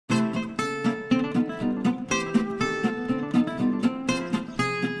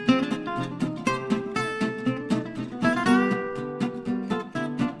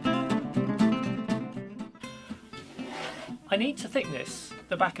need to thickness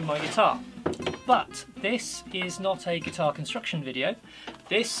the back of my guitar, but this is not a guitar construction video.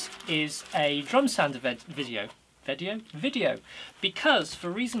 This is a drum sander video, because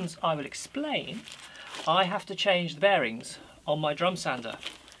for reasons I will explain, I have to change the bearings on my drum sander.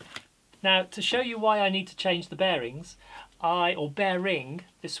 Now, to show you why I need to change the bearings, or bearing,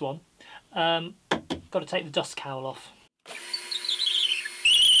 this one, got to take the dust cowl off.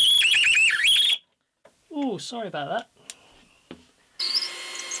 Oh, sorry about that.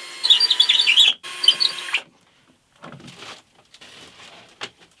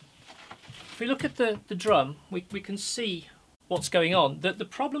 If we look at the drum, we can see what's going on. The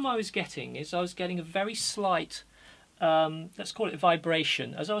problem I was getting is I was getting a very slight, let's call it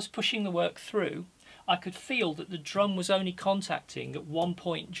vibration. As I was pushing the work through, I could feel that the drum was only contacting at one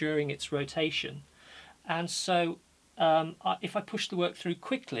point during its rotation. And so if I pushed the work through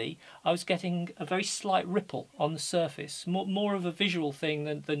quickly, I was getting a very slight ripple on the surface, more of a visual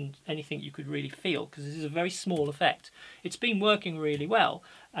thing than anything you could really feel, because this is a very small effect. It's been working really well,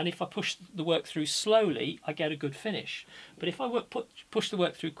 and if I push the work through slowly, I get a good finish. But if I push the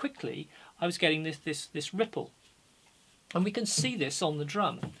work through quickly, I was getting this ripple. And we can see this on the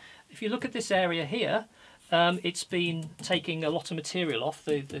drum. If you look at this area here, it's been taking a lot of material off,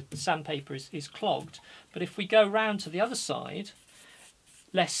 the sandpaper is clogged, but if we go round to the other side,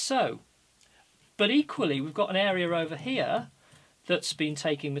 less so. But equally, we've got an area over here that's been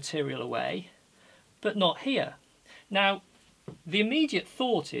taking material away, but not here. Now, the immediate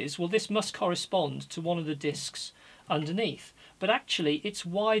thought is, well, this must correspond to one of the discs underneath, but actually it's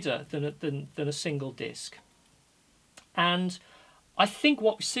wider than a single disc. And I think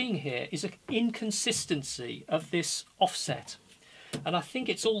what we're seeing here is an inconsistency of this offset, and I think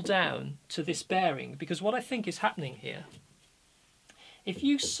it's all down to this bearing, because what I think is happening here, if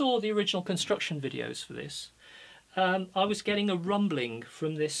you saw the original construction videos for this, I was getting a rumbling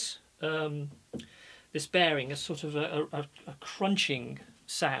from this this bearing, a sort of a crunching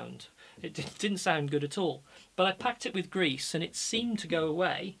sound. It didn't sound good at all, but I packed it with grease and it seemed to go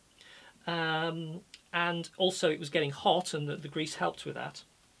away. And also it was getting hot, and the grease helped with that.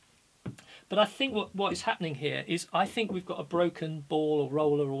 But I think what is happening here is, I think we've got a broken ball or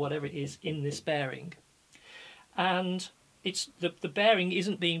roller or whatever it is in this bearing, and it's the bearing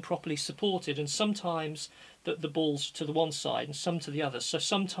isn't being properly supported, and sometimes the ball's to the one side and some to the other. So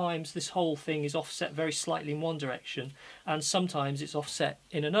sometimes this whole thing is offset very slightly in one direction, and sometimes it's offset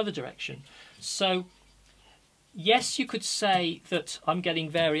in another direction. So yes, you could say that I'm getting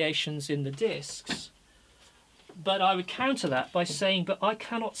variations in the discs, but I would counter that by saying, but I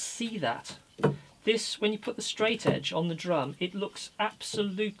cannot see that. This, when you put the straight edge on the drum, it looks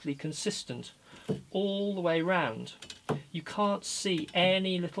absolutely consistent all the way round. You can't see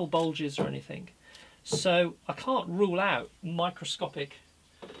any little bulges or anything. So I can't rule out microscopic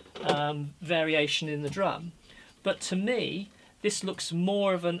variation in the drum, but to me this looks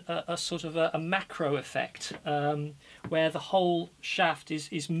more of a sort of a macro effect, where the whole shaft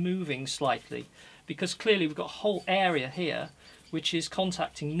is moving slightly, because clearly we've got a whole area here which is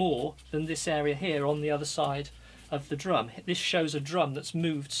contacting more than this area here on the other side of the drum. This shows a drum that's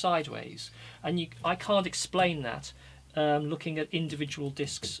moved sideways, and I can't explain that looking at individual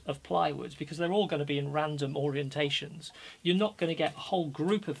discs of plywood, because they're all going to be in random orientations. You're not going to get a whole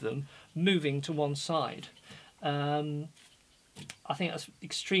group of them moving to one side. I think that's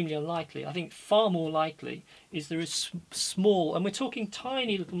extremely unlikely. I think far more likely is there is small, and we're talking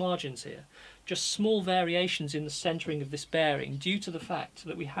tiny little margins here, just small variations in the centering of this bearing, due to the fact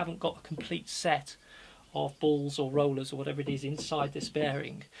that we haven't got a complete set of balls or rollers or whatever it is inside this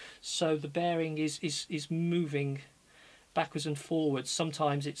bearing. So the bearing is moving backwards and forwards.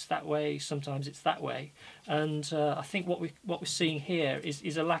 Sometimes it's that way, sometimes it's that way, and I think what we're seeing here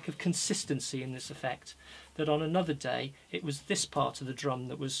is a lack of consistency in this effect. That on another day it was this part of the drum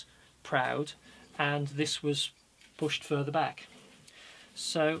that was proud, and this was pushed further back.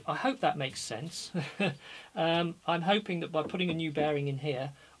 So I hope that makes sense. I'm hoping that by putting a new bearing in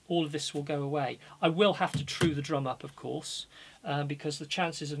here, all of this will go away. I will have to true the drum up, of course, because the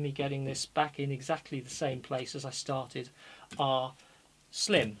chances of me getting this back in exactly the same place as I started are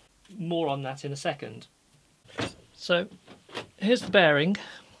slim. More on that in a second. So here's the bearing.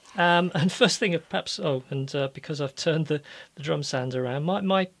 And first thing, perhaps, because I've turned the drum sander around,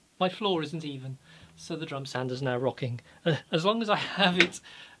 my floor isn't even, so the drum sander's now rocking. As long as I have it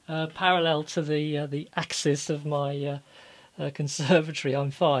parallel to the axis of my conservatory,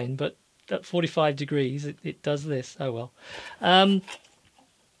 I'm fine, but at 45 degrees it does this. Oh well.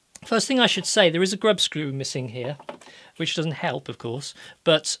 First thing I should say, there is a grub screw missing here, which doesn't help, of course,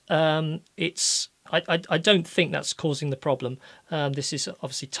 but it's I don't think that's causing the problem. This is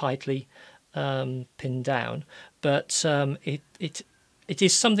obviously tightly pinned down, but it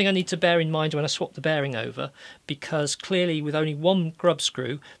is something I need to bear in mind when I swap the bearing over, because clearly with only one grub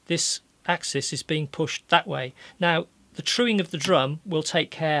screw, this axis is being pushed that way. Now, the truing of the drum will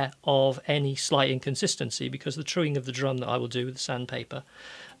take care of any slight inconsistency, because the truing of the drum that I will do with the sandpaper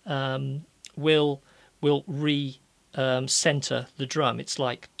will center the drum. It's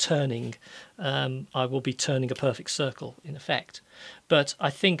like turning. I will be turning a perfect circle in effect. But I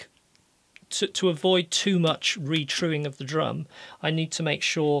think to avoid too much re-truing of the drum, I need to make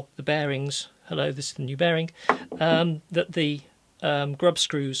sure the bearings, hello, this is the new bearing, that the grub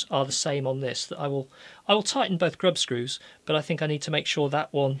screws are the same on this. That I will tighten both grub screws, but I think I need to make sure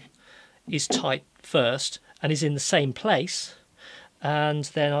that one is tight first and is in the same place, and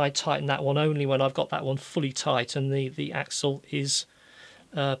then I tighten that one only when I've got that one fully tight and the axle is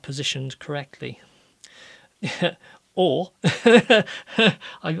positioned correctly. Or,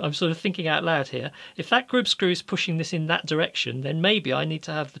 I'm sort of thinking out loud here, if that grub screw is pushing this in that direction, then maybe I need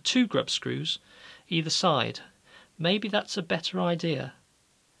to have the two grub screws either side. Maybe that's a better idea.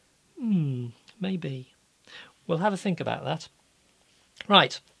 Maybe. We'll have a think about that.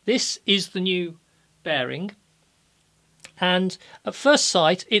 Right, this is the new bearing. And at first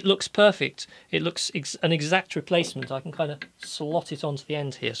sight, it looks perfect. It looks an exact replacement. I can kind of slot it onto the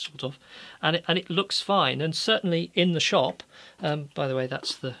end here, sort of, and it looks fine. And certainly in the shop, by the way,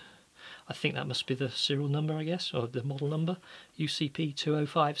 that's I think that must be the serial number, I guess, or the model number, UCP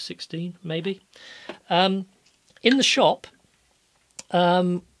 20516, maybe. In the shop,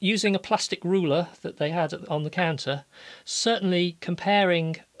 using a plastic ruler that they had on the counter, certainly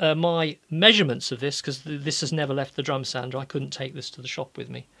comparing my measurements of this, because this has never left the drum sander, I couldn't take this to the shop with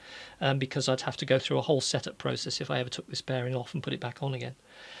me, because I'd have to go through a whole setup process if I ever took this bearing off and put it back on again.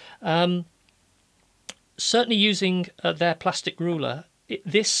 Certainly using their plastic ruler,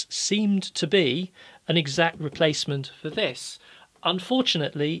 this seemed to be an exact replacement for this.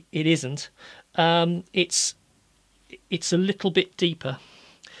 Unfortunately, it isn't. It's a little bit deeper.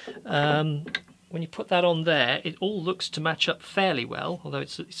 When you put that on there, it all looks to match up fairly well, although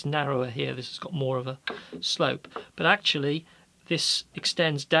it's narrower here. This has got more of a slope, but actually this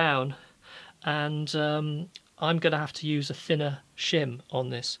extends down, and I'm going to have to use a thinner shim on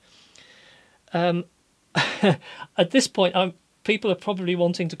this. At this point, people are probably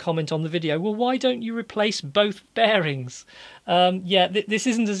wanting to comment on the video, well, why don't you replace both bearings? Yeah, this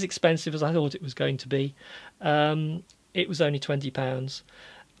isn't as expensive as I thought it was going to be. It was only £20,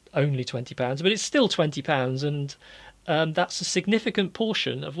 but it's still £20, and that's a significant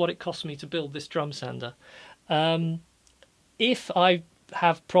portion of what it cost me to build this drum sander. If I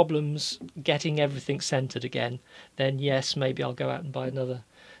have problems getting everything centered again, then yes, maybe I'll go out and buy another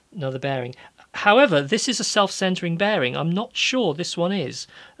bearing. However, this is a self-centering bearing. I'm not sure this one is.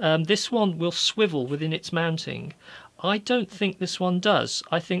 This one will swivel within its mounting. I don't think this one does.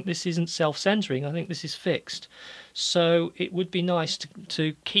 I think this isn't self-centering. I think this is fixed. So it would be nice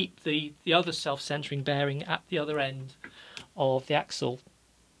to keep the other self-centering bearing at the other end of the axle.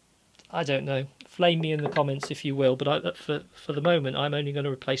 I don't know. Flame me in the comments if you will, but for the moment I'm only going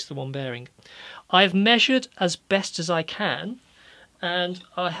to replace the one bearing. I've measured as best as I can, and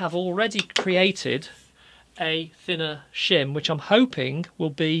I have already created a thinner shim, which I'm hoping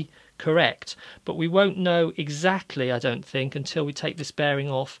will be correct, but we won't know exactly, I don't think, until we take this bearing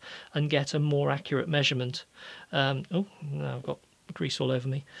off and get a more accurate measurement. Oh, no, I've got grease all over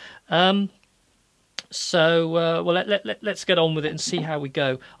me. Well, let's get on with it and see how we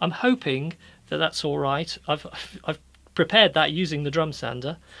go. I'm hoping that that's all right. I've prepared that using the drum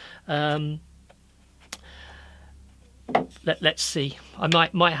sander. Let's see. I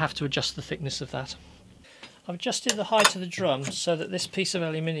might have to adjust the thickness of that. I've adjusted the height of the drum so that this piece of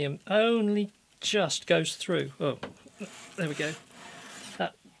aluminium only just goes through. Oh, there we go.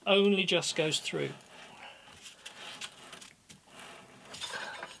 That only just goes through.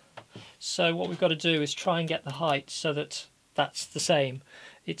 So what we've got to do is try and get the height so that that's the same.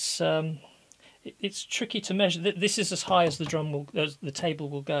 It's tricky to measure. This is as high as the drum will, as the table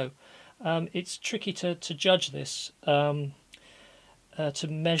will go. It's tricky to judge this. To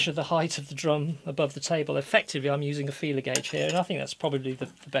measure the height of the drum above the table. Effectively, I'm using a feeler gauge here, and I think that's probably the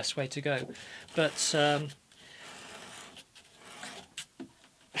best way to go. But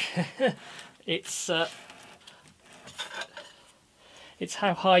it's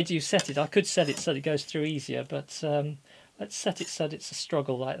how high do you set it? I could set it so that it goes through easier, but let's set it so that it's a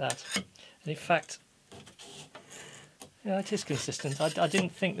struggle like that. And in fact, yeah, it is consistent. I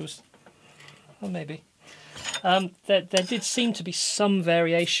didn't think there was. Well, maybe. There did seem to be some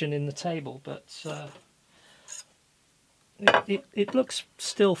variation in the table, but it looks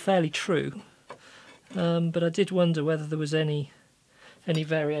still fairly true. But I did wonder whether there was any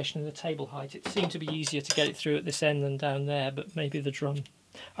variation in the table height. It seemed to be easier to get it through at this end than down there, but maybe the drum,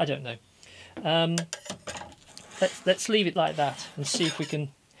 I don't know. Let's leave it like that and see if we can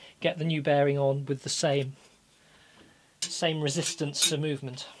get the new bearing on with the same resistance to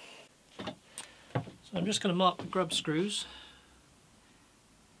movement. So I'm just going to mark the grub screws,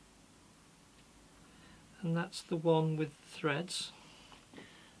 and that's the one with the threads,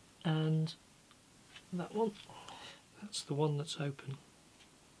 and that one, that's the one that's open.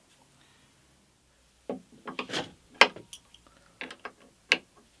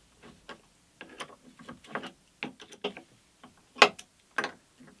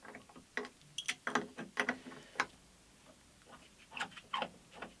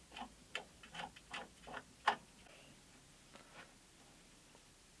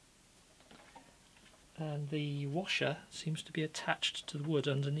 And the washer seems to be attached to the wood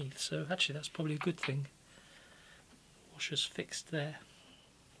underneath, so actually that's probably a good thing. The washer's fixed there.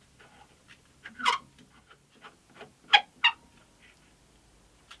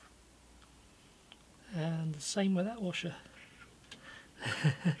 And the same with that washer.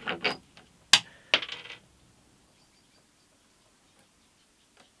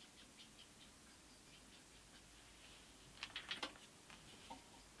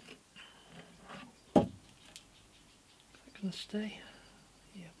 Going to stay?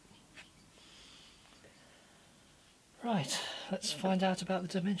 Yeah. Right, let's find out about the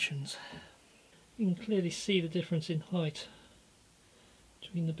dimensions. You can clearly see the difference in height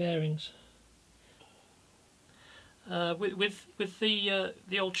between the bearings. With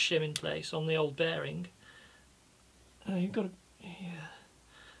the old shim in place on the old bearing, you've got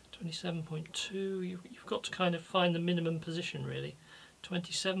 27.2. You've got to kind of find the minimum position really.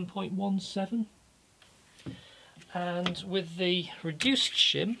 27.17. And with the reduced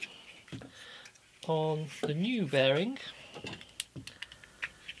shim on the new bearing,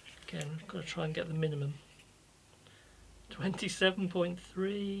 again we've got to try and get the minimum.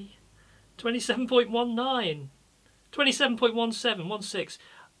 27.3, 27.19, 27.17,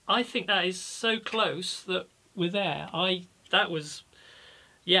 I think that is so close that with air, I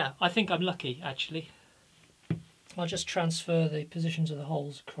think I'm lucky actually. I'll just transfer the positions of the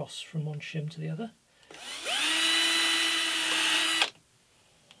holes across from one shim to the other.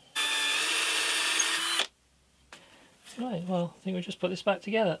 Right, well, I think we'll just put this back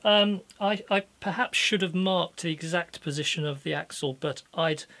together. I perhaps should have marked the exact position of the axle, but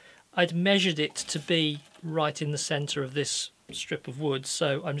I'd measured it to be right in the centre of this strip of wood,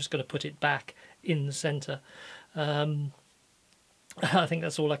 so I'm just going to put it back in the centre. I think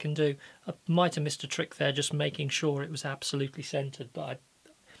that's all I can do. I might have missed a trick there, just making sure it was absolutely centred, but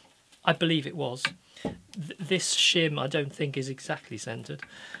I believe it was. This shim I don't think is exactly centred.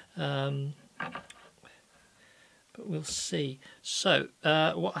 But we'll see. So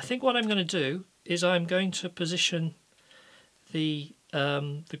I think what I'm going to do is I'm going to position the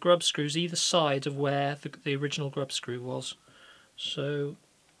grub screws either side of where the original grub screw was. So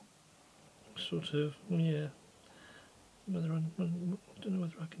sort of, yeah. I don't know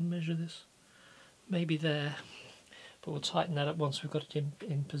whether I can measure this. Maybe there, but we'll tighten that up once we've got it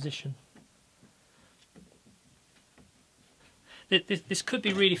in position. This could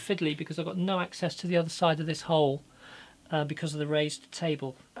be really fiddly because I've got no access to the other side of this hole because of the raised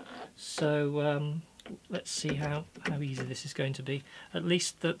table. So let's see how easy this is going to be. At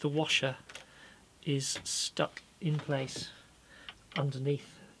least the washer is stuck in place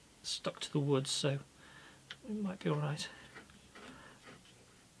underneath, stuck to the wood, so it might be alright.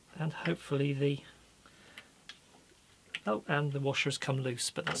 And hopefully and the washer has come loose,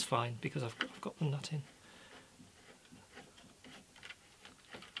 but that's fine because I've got the nut in.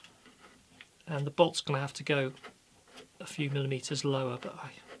 And the bolt's going to have to go a few millimetres lower, but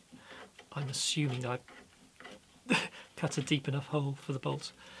I'm assuming I cut a deep enough hole for the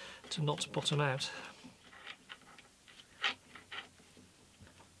bolt to not bottom out.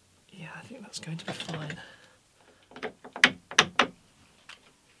 Yeah, I think that's going to be fine.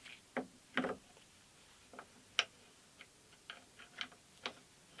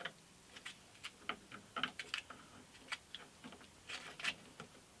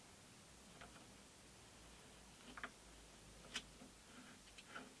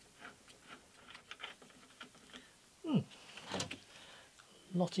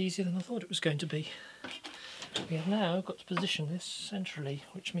 A lot easier than I thought it was going to be. We have now got to position this centrally,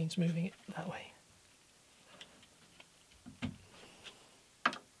 which means moving it that way.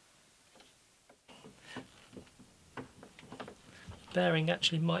 bearing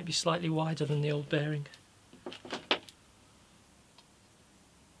actually might be slightly wider than the old bearing.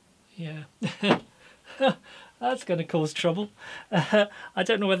 Yeah. That's going to cause trouble. I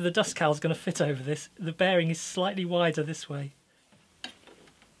don't know whether the dust cowl is going to fit over this. The bearing is slightly wider this way.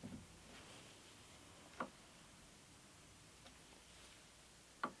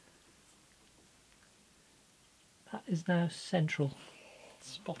 That is now central.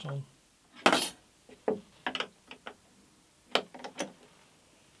 Spot on.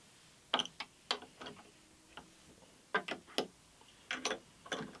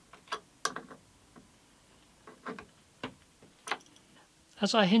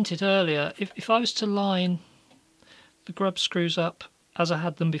 As I hinted earlier, if I was to line the grub screws up as I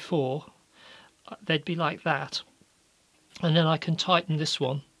had them before, they'd be like that. And then I can tighten this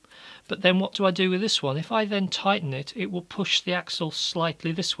one. But then what do I do with this one? If I then tighten it, it will push the axle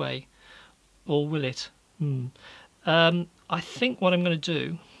slightly this way. Or will it? I think what I'm going to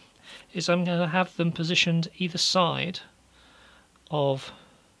do is I'm going to have them positioned either side of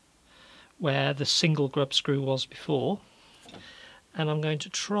where the single grub screw was before. And I'm going to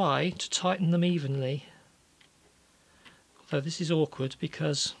try to tighten them evenly. Although this is awkward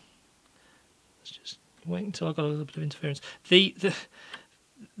because, let's just wait until I've got a little bit of interference.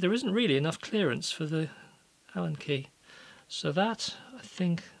 There isn't really enough clearance for the Allen key, so that I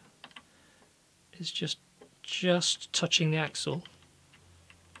think is just touching the axle.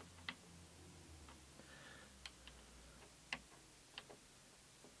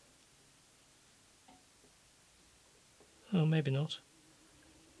 Oh, maybe not.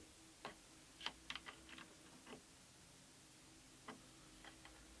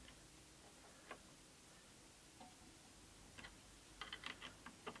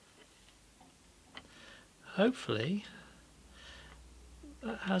 Hopefully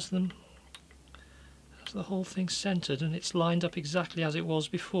that has the whole thing centered and it's lined up exactly as it was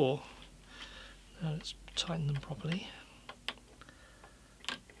before. Now let's tighten them properly.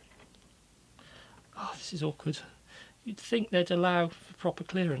 Oh, this is awkward. You'd think they'd allow for proper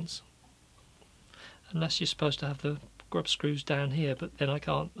clearance, unless you're supposed to have the grub screws down here, but then I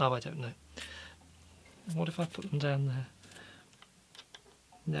can't. Oh, I don't know. What if I put them down there?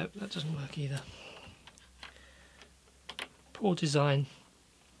 No, that doesn't work either. Poor design.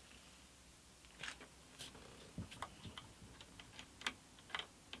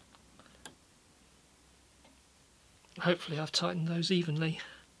 Hopefully I've tightened those evenly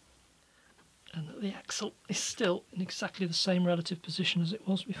and that the axle is still in exactly the same relative position as it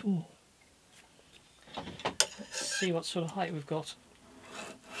was before. Let's see what sort of height we've got.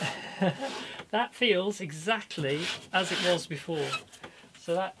 That feels exactly as it was before,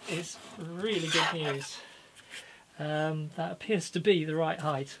 so that is really good news. That appears to be the right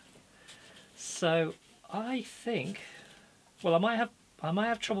height. So I think, well, I might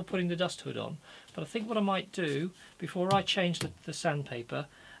have trouble putting the dust hood on, but I think what I might do before I change the sandpaper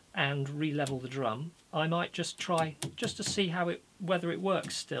and re-level the drum, I might just try just to see whether it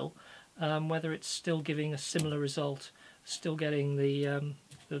works still, whether it's still giving a similar result, still getting the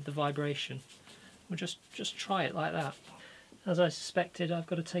vibration. We'll just try it like that. As I suspected, I've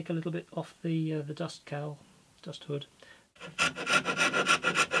got to take a little bit off the dust hood.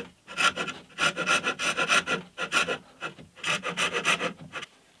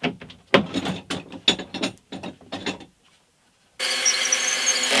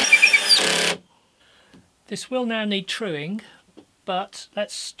 This will now need truing, but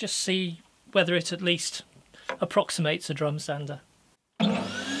let's just see whether it at least approximates a drum sander.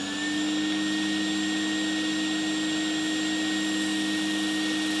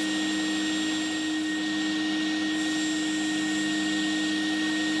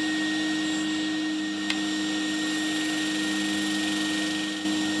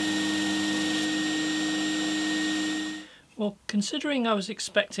 Well, considering I was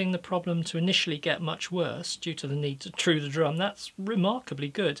expecting the problem to initially get much worse due to the need to true the drum, that's remarkably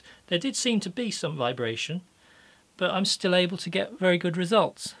good. There did seem to be some vibration, but I'm still able to get very good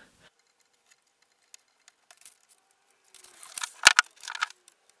results.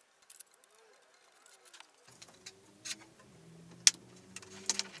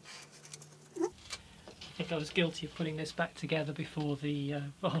 I think I was guilty of putting this back together before the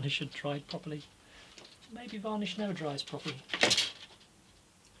varnish had dried properly. Maybe varnish never dries properly.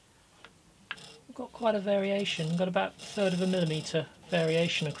 We've got quite a variation. We've got about 1/3 of a millimetre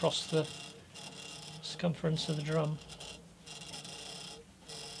variation across the circumference of the drum.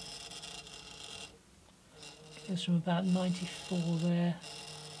 Goes from about 94 there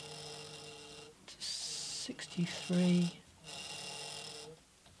to 63.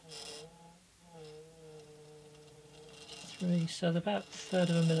 3, so about 1/3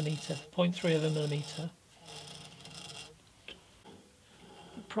 of a millimetre, 0.3 of a millimetre.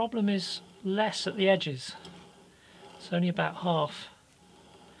 The problem is less at the edges. It's only about half,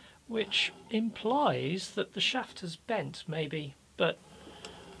 which implies that the shaft has bent, maybe, but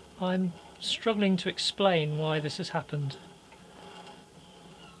I'm struggling to explain why this has happened.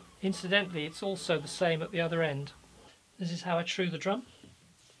 Incidentally, it's also the same at the other end. This is how I true the drum.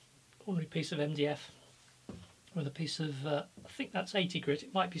 Ordinary piece of MDF with a piece of, I think that's 80 grit,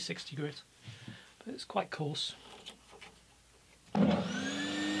 it might be 60 grit, but it's quite coarse.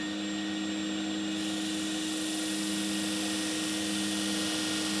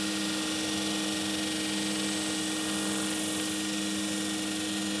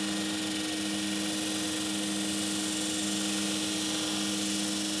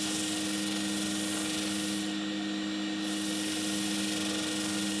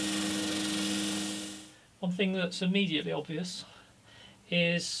 One thing that's immediately obvious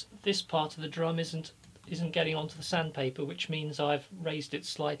is this part of the drum isn't getting onto the sandpaper, which means I've raised it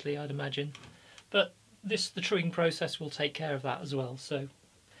slightly, I'd imagine. But the truing process will take care of that as well, so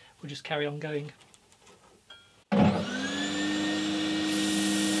we'll just carry on going.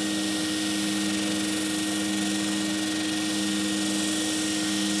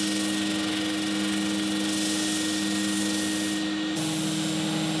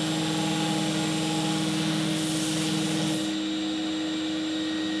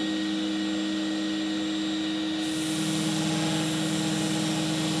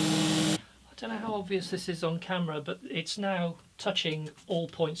 I don't know how obvious this is on camera, but it's now touching all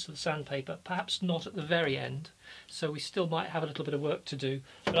points of the sandpaper, perhaps not at the very end, so we still might have a little bit of work to do,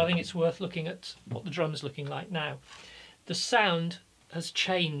 but I think it's worth looking at what the drum's looking like now. The sound has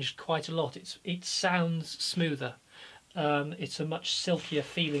changed quite a lot. It sounds smoother. It's a much silkier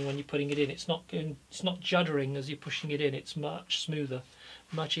feeling when you're putting it in. It's not juddering as you're pushing it in. It's much smoother,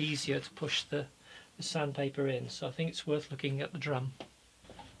 much easier to push the sandpaper in, so I think it's worth looking at the drum.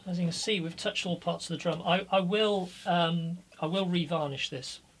 As you can see, we've touched all parts of the drum. I will revarnish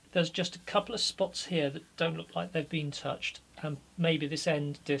this. There's just a couple of spots here that don't look like they've been touched, and maybe this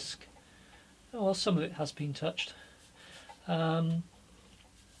end disc. Oh, well, some of it has been touched.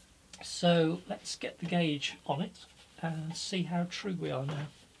 So let's get the gauge on it and see how true we are now.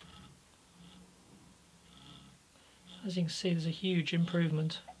 As you can see, there's a huge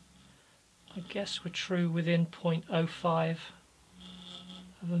improvement. I guess we're true within 0.05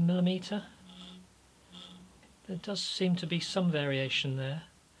 of a millimetre. There does seem to be some variation there.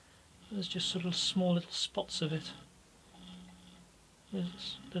 There's just sort of small little spots of it.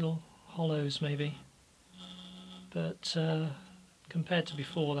 There's little hollows maybe. But compared to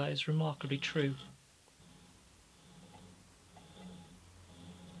before, that is remarkably true.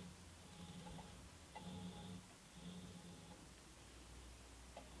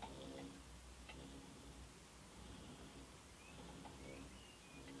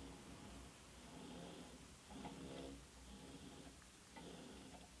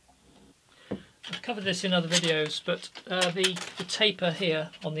 I've covered this in other videos, but the taper here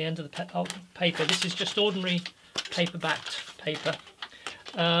on the end of the paper, this is just ordinary paper-backed paper.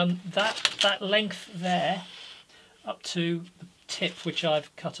 That length there, up to the tip which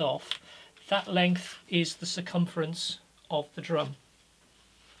I've cut off, that length is the circumference of the drum.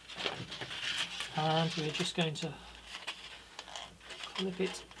 And we're just going to clip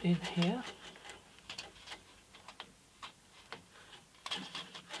it in here.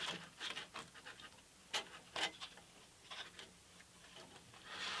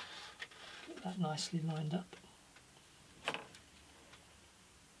 That nicely lined up.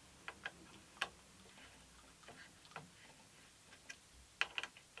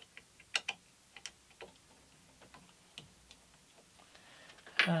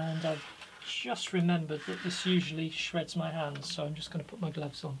 And I've just remembered that this usually shreds my hands, so I'm just going to put my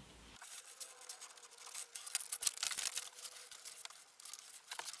gloves on.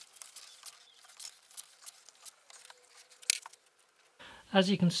 As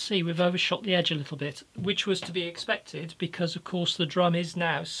you can see, we've overshot the edge a little bit, which was to be expected because of course the drum is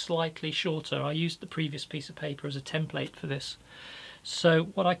now slightly shorter. I used the previous piece of paper as a template for this. So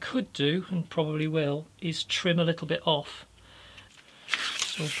what I could do, and probably will, is trim a little bit off.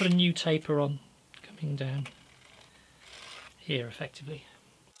 So we'll put a new taper on, coming down here effectively.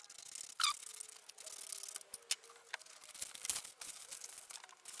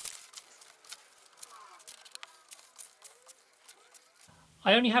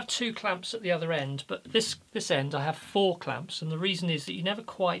 I only have 2 clamps at the other end, but this end I have 4 clamps, and the reason is that you never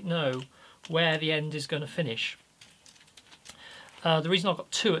quite know where the end is going to finish. The reason I've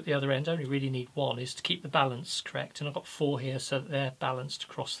got 2 at the other end, I only really need 1, is to keep the balance correct, and I've got 4 here so that they're balanced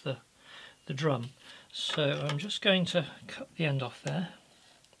across the drum. So I'm just going to cut the end off there,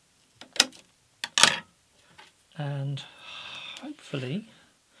 and hopefully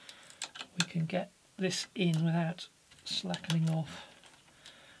we can get this in without slackening off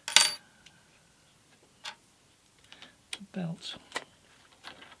the belt.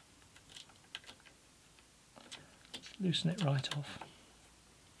 Loosen it right off.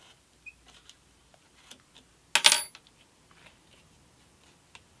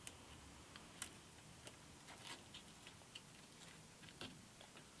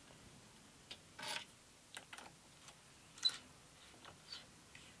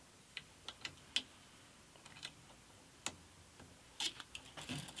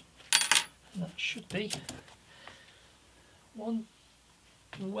 And that should be one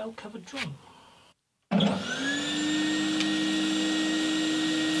well-covered drum.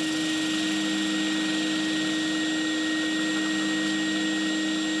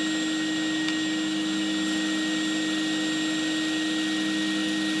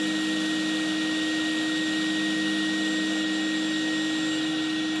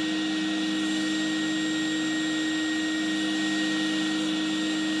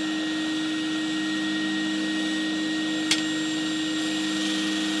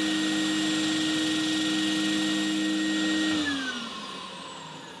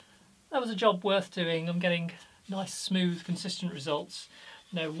 That was a job worth doing. I'm getting nice, smooth, consistent results.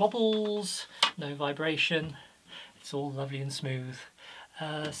 No wobbles, no vibration. It's all lovely and smooth.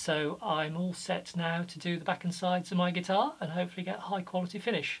 So I'm all set now to do the back and sides of my guitar and hopefully get a high quality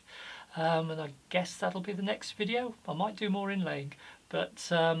finish. And I guess that'll be the next video. I might do more inlaying, but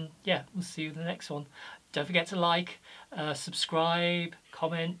yeah, we'll see you in the next one. Don't forget to like, subscribe,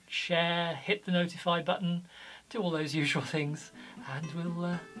 comment, share, hit the notify button, do all those usual things, and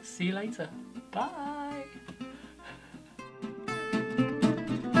we'll see you later. Bye!